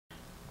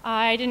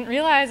I didn't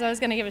realize I was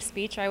going to give a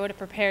speech. I would have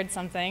prepared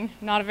something.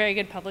 Not a very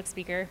good public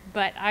speaker,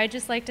 but I'd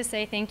just like to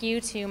say thank you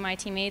to my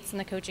teammates and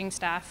the coaching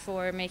staff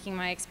for making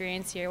my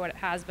experience here what it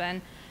has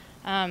been.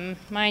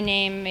 My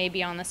name may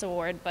be on this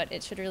award, but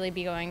it should really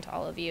be going to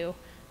all of you.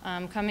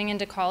 Coming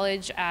into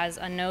college as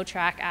a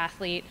no-track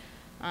athlete,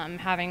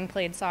 having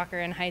played soccer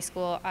in high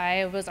school,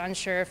 I was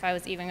unsure if I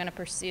was even going to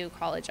pursue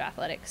college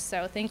athletics.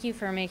 So thank you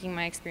for making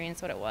my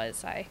experience what it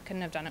was. I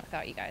couldn't have done it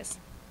without you guys.